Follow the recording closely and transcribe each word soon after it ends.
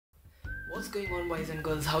What's going on, boys and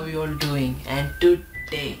girls? How are you all doing? And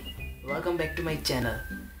today, welcome back to my channel.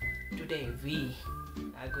 Today we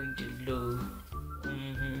are going to do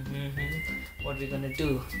what we're gonna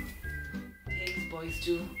do. Things boys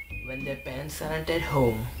do when their parents aren't at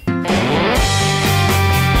home.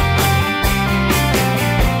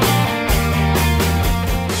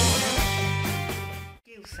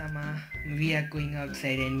 Okay, Usama, we are going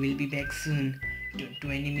outside and we'll be back soon. Don't do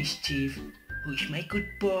any mischief. Who's my good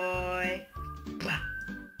boy? Bah.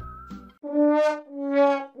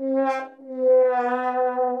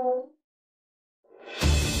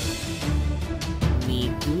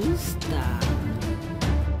 Me gusta.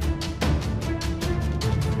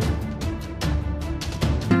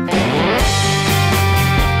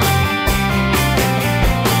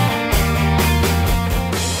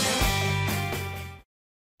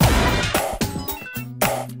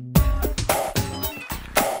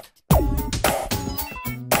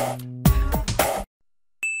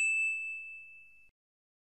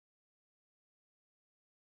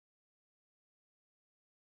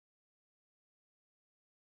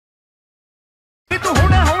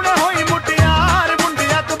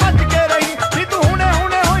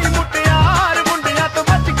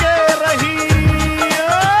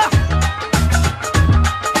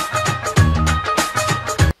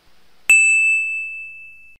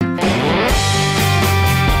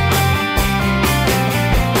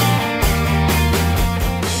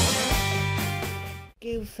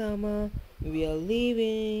 Okay, Usama, we are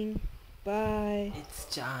leaving. Bye. It's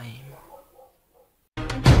time.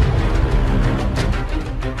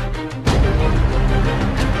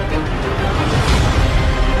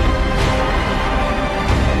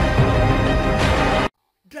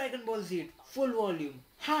 Dragon Ball Z, full volume.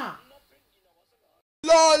 Ha!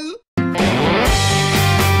 LOL!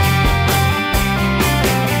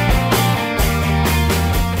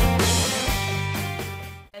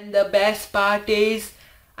 And the best part is,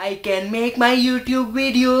 I can make my YouTube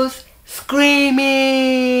videos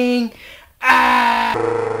screaming. Ah!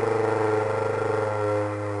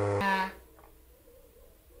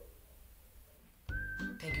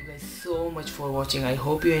 Thank you guys so much for watching. I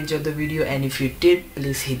hope you enjoyed the video, and if you did,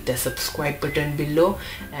 please hit the subscribe button below.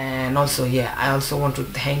 And also, yeah, I also want to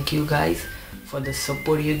thank you guys for the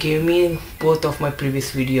support you gave me. Both of my previous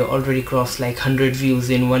video already crossed like 100 views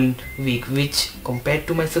in 1 week, which compared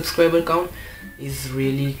to my subscriber count is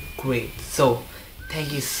really great. So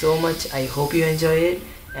thank you so much. I hope you enjoy it,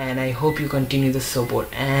 and I hope you continue the support,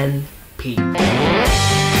 and peace.